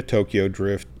very end of Tokyo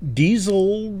Drift,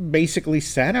 Diesel basically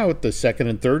sat out the second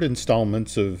and third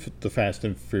installments of the Fast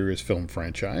and Furious film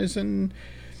franchise, and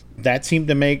that seemed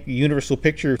to make Universal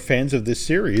Picture fans of this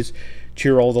series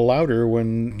cheer all the louder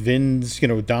when Vin's,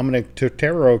 Dominic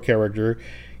Turturro character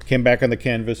came back on the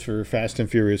canvas for Fast and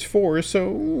Furious 4,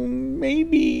 so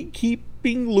maybe keep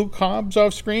keeping Luke Hobbs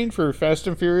off screen for Fast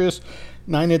and Furious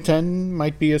 9 and 10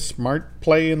 might be a smart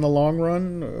play in the long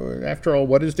run. After all,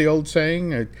 what is the old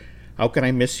saying? How can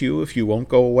I miss you if you won't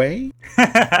go away?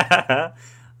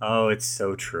 Oh, it's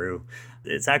so true.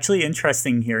 It's actually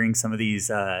interesting hearing some of these,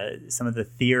 some of the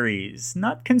theories,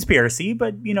 not conspiracy,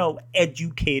 but,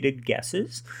 educated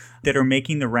guesses that are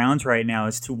making the rounds right now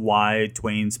as to why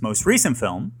Dwayne's most recent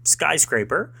film,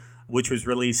 Skyscraper, which was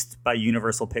released by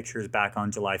Universal Pictures back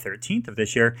on July 13th of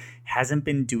this year, hasn't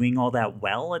been doing all that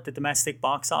well at the domestic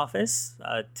box office.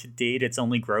 To date, it's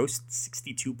only grossed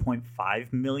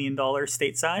 $62.5 million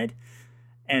stateside.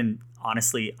 And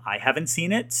honestly, I haven't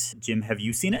seen it. Jim, have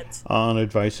you seen it? On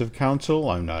advice of counsel,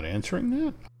 I'm not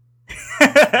answering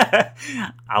that.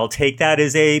 I'll take that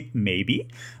as a maybe.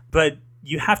 But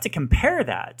you have to compare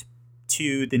that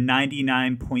to the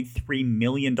 $99.3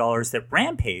 million that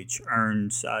Rampage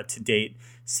earned to date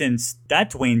since that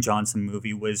Dwayne Johnson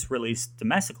movie was released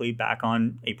domestically back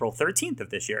on April 13th of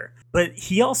this year. But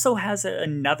he also has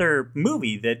another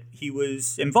movie that he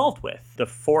was involved with, the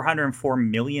 $404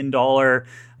 million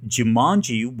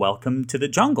Jumanji Welcome to the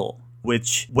Jungle,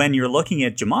 which when you're looking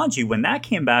at Jumanji, when that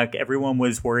came back, everyone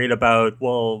was worried about,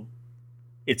 well,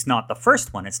 it's not the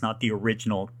first one. It's not the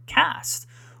original cast.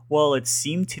 Well, it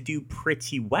seemed to do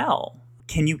pretty well.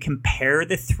 Can you compare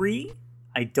the three?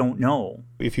 I don't know.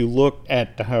 If you look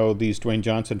at how these Dwayne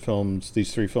Johnson films,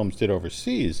 these three films did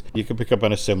overseas, you can pick up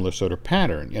on a similar sort of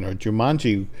pattern.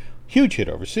 Jumanji, huge hit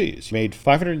overseas, made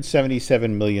 $577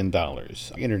 million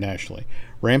internationally.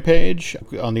 Rampage,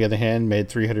 on the other hand, made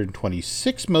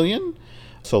 $326 million,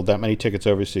 sold that many tickets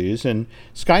overseas. And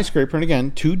Skyscraper, and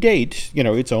again, to date,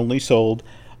 it's only sold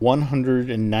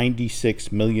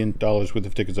 $196 million worth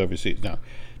of tickets overseas. Now,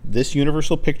 this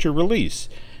Universal Picture release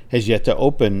has yet to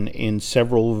open in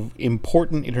several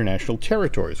important international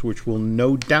territories, which will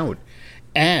no doubt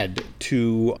add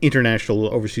to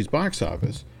international overseas box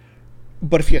office.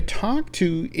 But if you talk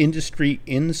to industry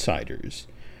insiders,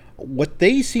 what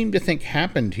they seem to think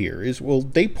happened here is, well,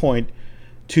 they point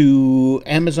to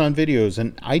Amazon Videos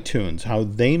and iTunes, how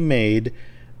they made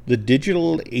the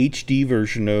digital HD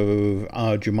version of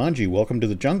Jumanji, Welcome to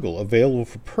the Jungle, available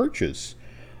for purchase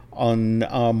on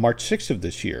March 6th of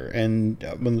this year. And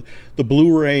when the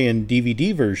Blu-ray and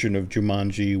DVD version of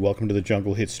Jumanji, Welcome to the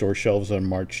Jungle, hit store shelves on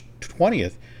March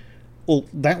 20th, well,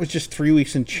 that was just 3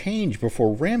 weeks and change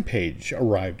before Rampage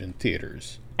arrived in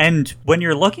theaters. And when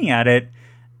you're looking at it,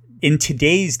 in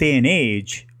today's day and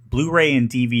age, Blu-ray and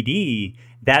DVD,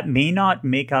 that may not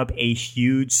make up a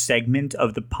huge segment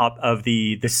of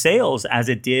the sales as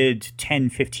it did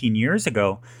 10, 15 years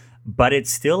ago. But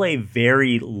it's still a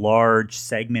very large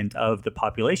segment of the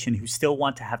population who still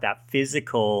want to have that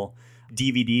physical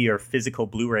DVD or physical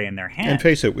Blu-ray in their hand. And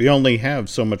face it, we only have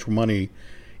so much money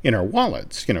in our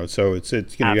wallets, so it's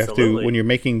you have to, when you're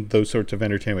making those sorts of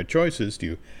entertainment choices, do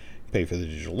you pay for the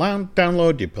digital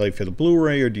download, do you pay for the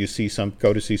Blu-ray, or do you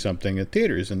go to see something at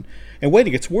theaters? And wait,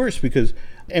 it gets worse because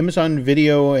Amazon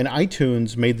Video and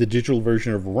iTunes made the digital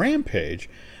version of Rampage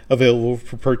available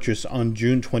for purchase on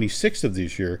June 26th of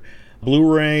this year.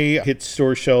 Blu-ray hit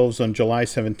store shelves on July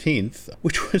 17th,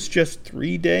 which was just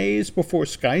 3 days before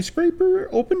Skyscraper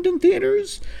opened in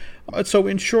theaters. So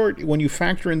in short, when you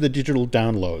factor in the digital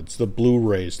downloads, the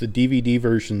Blu-rays, the DVD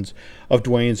versions of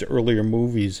Dwayne's earlier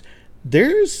movies,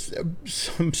 there's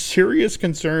some serious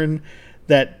concern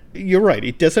that, you're right,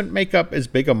 it doesn't make up as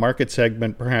big a market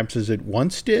segment perhaps as it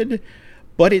once did,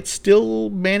 but it still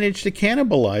managed to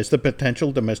cannibalize the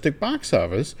potential domestic box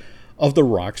office of The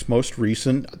Rock's most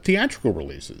recent theatrical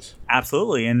releases.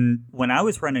 Absolutely. And when I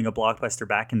was running a Blockbuster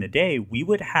back in the day, we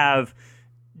would have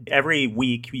every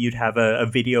week you'd have a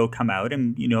video come out,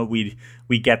 and we'd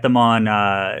get them on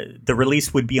the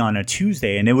release would be on a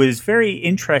Tuesday, and it was very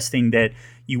interesting that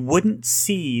you wouldn't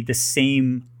see the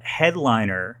same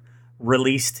headliner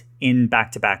released in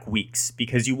back-to-back weeks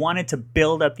because you wanted to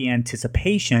build up the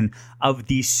anticipation of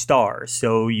these stars.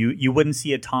 So you wouldn't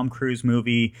see a Tom Cruise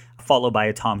movie followed by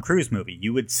a Tom Cruise movie.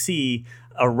 You would see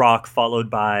a Rock followed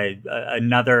by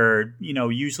another,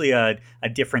 usually a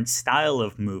different style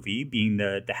of movie being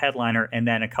the headliner. And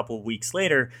then a couple of weeks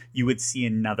later, you would see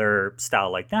another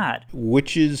style like that.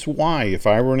 Which is why, if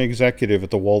I were an executive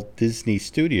at the Walt Disney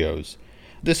Studios,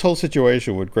 this whole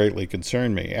situation would greatly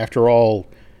concern me. After all,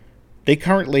 they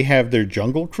currently have their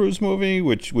Jungle Cruise movie,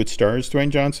 which stars Dwayne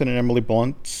Johnson and Emily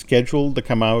Blunt, scheduled to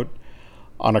come out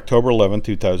on October 11,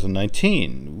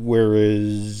 2019,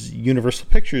 whereas Universal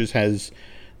Pictures has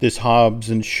this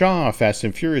Hobbs and Shaw Fast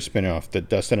and Furious spinoff that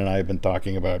Dustin and I have been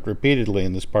talking about repeatedly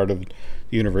in this part of the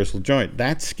Universal joint.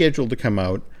 That's scheduled to come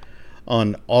out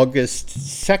on August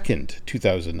 2nd,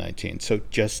 2019, so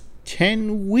just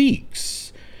 10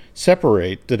 weeks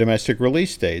separate the domestic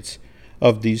release dates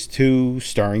of these two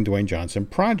starring Dwayne Johnson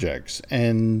projects.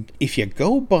 And if you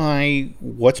go by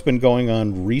what's been going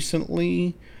on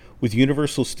recently with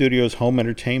Universal Studios Home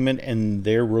Entertainment and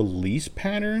their release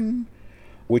pattern,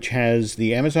 which has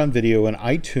the Amazon Video and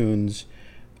iTunes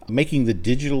making the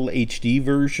digital HD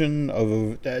version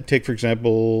of, take for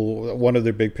example, one of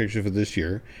their big pictures for this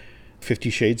year, 50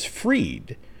 Shades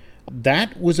Freed.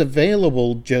 That was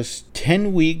available just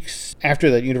 10 weeks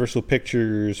after that Universal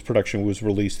Pictures production was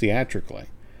released theatrically.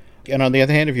 And on the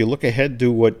other hand, if you look ahead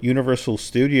to what Universal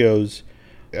Studios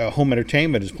Home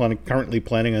Entertainment is currently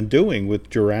planning on doing with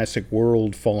Jurassic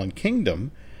World Fallen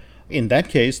Kingdom, in that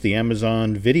case, the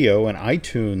Amazon Video and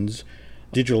iTunes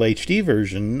digital HD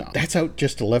version, that's out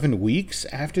just 11 weeks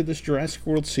after this Jurassic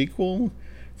World sequel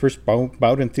first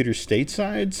bout in theater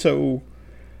stateside. So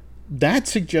that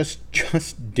suggests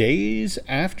just days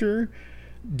after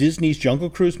Disney's Jungle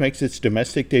Cruise makes its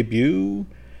domestic debut,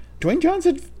 Dwayne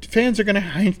Johnson fans are going to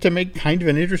have to make kind of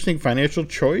an interesting financial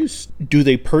choice. Do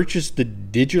they purchase the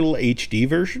digital HD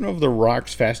version of The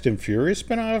Rock's Fast and Furious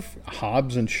spinoff,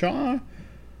 Hobbs and Shaw?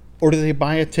 Or do they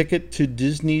buy a ticket to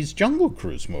Disney's Jungle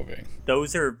Cruise movie?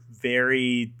 Those are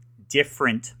very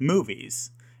different movies.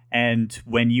 And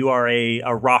when you are a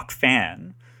Rock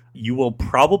fan, you will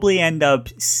probably end up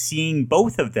seeing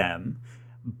both of them,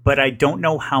 but I don't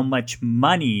know how much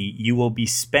money you will be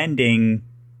spending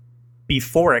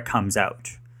before it comes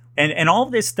out. And all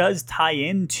of this does tie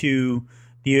into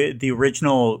the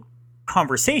original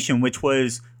conversation, which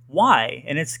was why?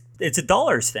 And it's a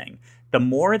dollars thing. The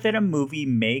more that a movie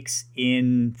makes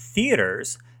in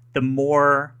theaters, the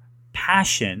more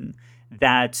passion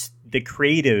that the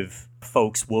creative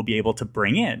folks will be able to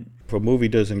bring in. If a movie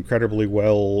does incredibly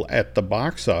well at the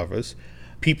box office,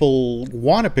 people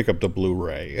want to pick up the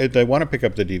Blu-ray, they want to pick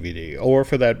up the DVD, or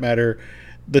for that matter,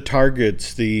 the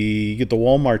Targets, the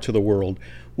Walmarts of the world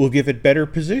will give it better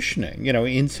positioning,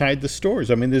 inside the stores.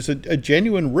 I mean, there's a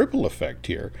genuine ripple effect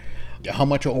here. How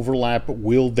much overlap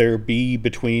will there be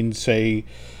between, say,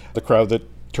 the crowd that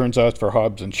turns out for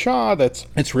Hobbs and Shaw?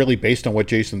 It's really based on what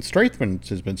Jason Statham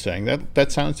has been saying.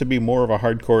 That sounds to be more of a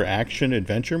hardcore action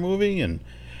adventure movie, and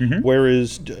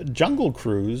whereas Jungle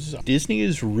Cruise, Disney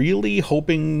is really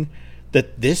hoping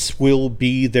that this will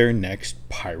be their next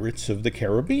Pirates of the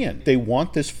Caribbean. They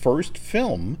want this first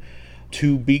film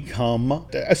to become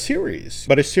a series,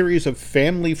 but a series of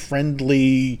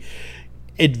family-friendly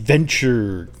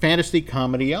adventure, fantasy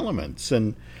comedy elements.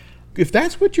 And if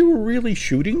that's what you were really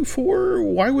shooting for,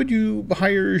 why would you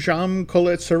hire Jean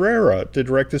Colette Serrera to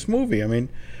direct this movie? I mean,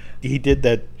 he did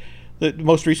that. The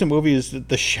most recent movie is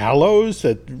The Shallows,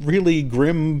 that really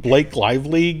grim Blake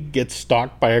Lively gets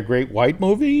stalked by a great white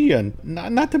movie. And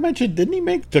not to mention, didn't he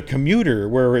make The Commuter,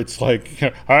 where it's like,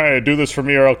 hi, do this for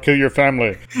me or I'll kill your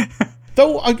family.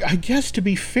 Though, I guess to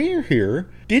be fair here,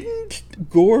 didn't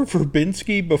Gore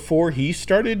Verbinski, before he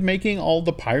started making all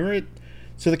the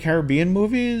Pirates of the Caribbean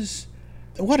movies,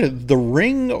 The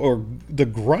Ring or The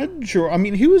Grudge? Or, I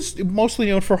mean, he was mostly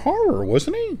known for horror,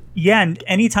 wasn't he? Yeah, and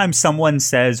anytime someone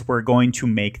says we're going to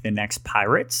make the next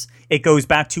Pirates, it goes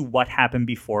back to what happened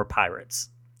before Pirates.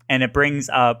 And it brings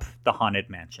up The Haunted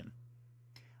Mansion.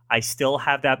 I still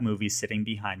have that movie sitting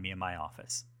behind me in my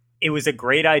office. It was a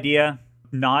great idea.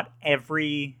 Not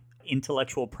every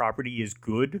intellectual property is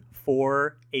good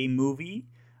for a movie.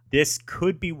 This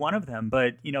could be one of them.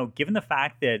 But, given the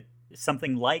fact that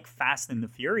something like Fast and the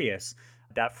Furious,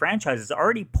 that franchise has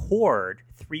already poured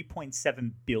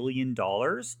 $3.7 billion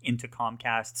into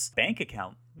Comcast's bank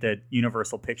account, that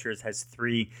Universal Pictures has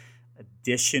 3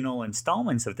 additional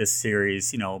installments of this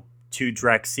series, 2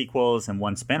 direct sequels and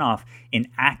 1 spinoff in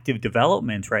active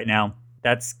development right now.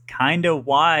 That's kind of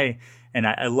why, and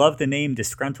I love the name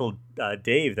Disgruntled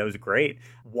Dave, that was great,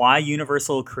 why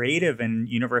Universal Creative and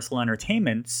Universal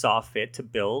Entertainment saw fit to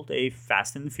build a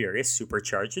Fast and Furious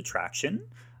supercharged attraction,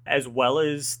 as well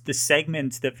as the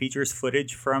segment that features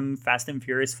footage from Fast and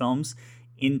Furious films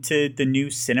into the new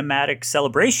cinematic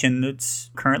celebration that's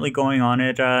currently going on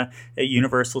at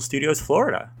Universal Studios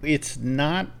Florida. It's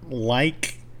not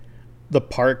like the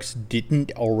parks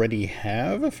didn't already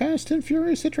have a Fast and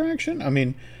Furious attraction. I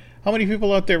mean, how many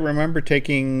people out there remember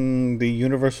taking the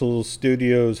Universal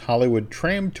Studios Hollywood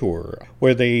Tram Tour,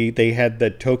 where they had the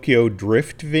Tokyo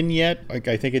Drift vignette? Like,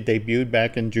 I think it debuted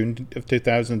back in June of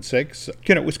 2006.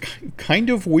 It was kind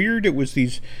of weird. It was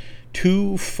these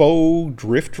 2 faux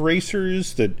drift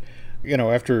racers that,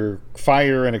 after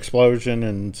fire and explosion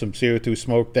and some CO2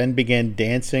 smoke, then began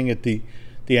dancing at the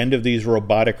the end of these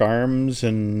robotic arms.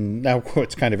 And now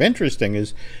what's kind of interesting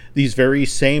is these very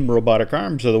same robotic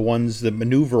arms are the ones that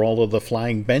maneuver all of the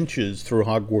flying benches through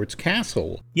Hogwarts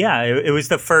Castle. Yeah, it was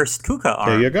the first KUKA arm.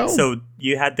 There you go. So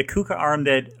you had the KUKA arm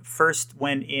that first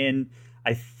went in,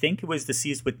 I think it was the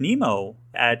Seas with Nemo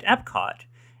at Epcot.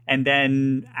 And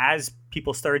then as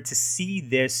people started to see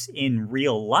this in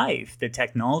real life, the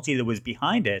technology that was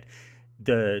behind it,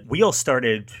 the wheels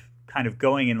started kind of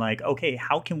going in like, okay,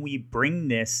 how can we bring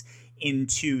this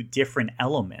into different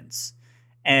elements?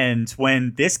 And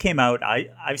when this came out,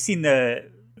 I've seen the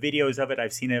videos of it.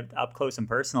 I've seen it up close and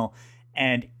personal.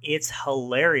 And it's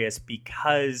hilarious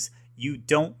because you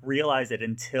don't realize it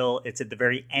until it's at the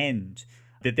very end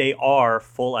that they are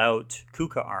full out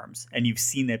KUKA arms, and you've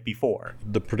seen it before.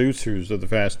 The producers of the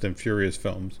Fast and Furious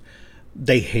films,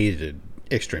 they hated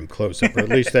extreme close-up, or at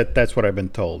least that's what I've been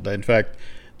told. In fact,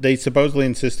 they supposedly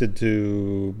insisted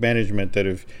to management that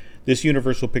if this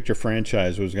Universal Picture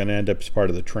franchise was going to end up as part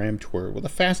of the tram tour, well, the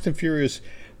Fast and Furious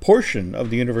portion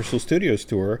of the Universal Studios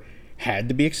tour had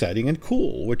to be exciting and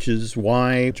cool, which is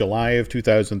why July of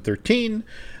 2013,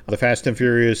 the Fast and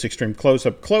Furious Extreme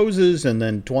Close-Up closes, and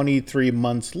then 23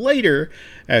 months later,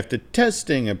 after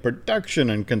testing and production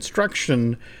and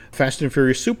construction, Fast and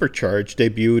Furious Supercharged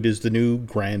debuted as the new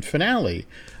grand finale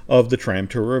of the tram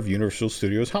tour of Universal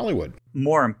Studios Hollywood.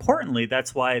 More importantly,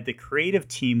 that's why the creative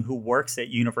team who works at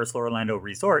Universal Orlando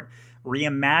Resort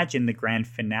reimagined the grand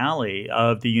finale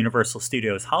of the Universal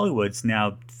Studios Hollywood's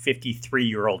now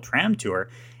 53-year-old tram tour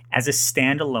as a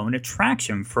standalone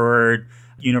attraction for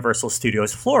Universal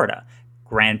Studios Florida.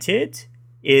 Granted,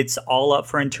 it's all up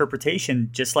for interpretation,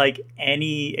 just like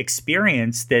any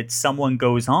experience that someone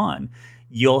goes on.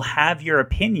 You'll have your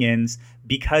opinions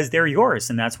because they're yours,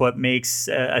 and that's what makes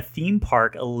a theme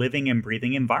park a living and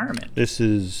breathing environment. This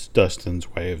is Dustin's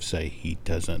way of saying he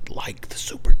doesn't like the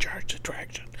supercharged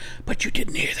attraction, but you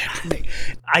didn't hear that from me.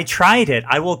 I tried it.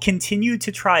 I will continue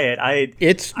to try it. I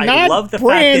love the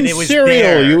brand fact that it was cereal.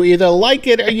 there. You either like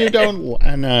it or you don't.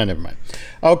 No, never mind.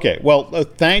 Okay, well,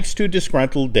 thanks to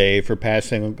Disgruntled Dave for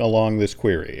passing along this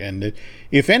query. And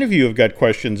if any of you have got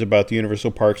questions about the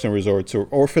Universal Parks and Resorts,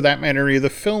 or for that matter, any of the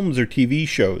films or TV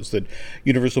shows that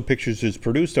Universal Pictures has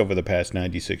produced over the past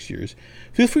 96 years,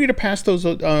 feel free to pass those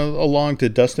along to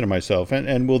Dustin and myself,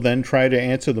 and we'll then try to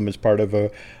answer them as part of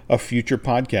a future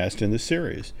podcast in this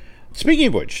series. Speaking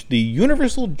of which, the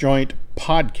Universal Joint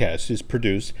podcast is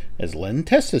produced, as Len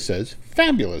Testa says,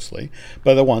 fabulously,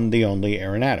 by the one, the only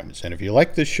Aaron Adams. And if you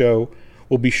like this show,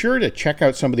 well, be sure to check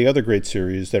out some of the other great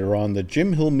series that are on the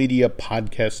Jim Hill Media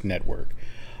Podcast Network.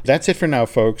 That's it for now,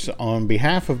 folks. On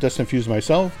behalf of Dustin Fuhs and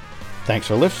myself, thanks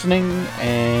for listening,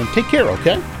 and take care,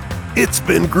 okay? It's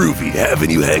been groovy having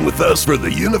you hang with us for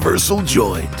the Universal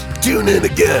Joint. Tune in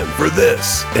again for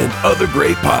this and other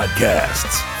great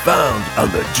podcasts found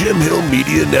on the Jim Hill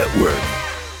Media Network.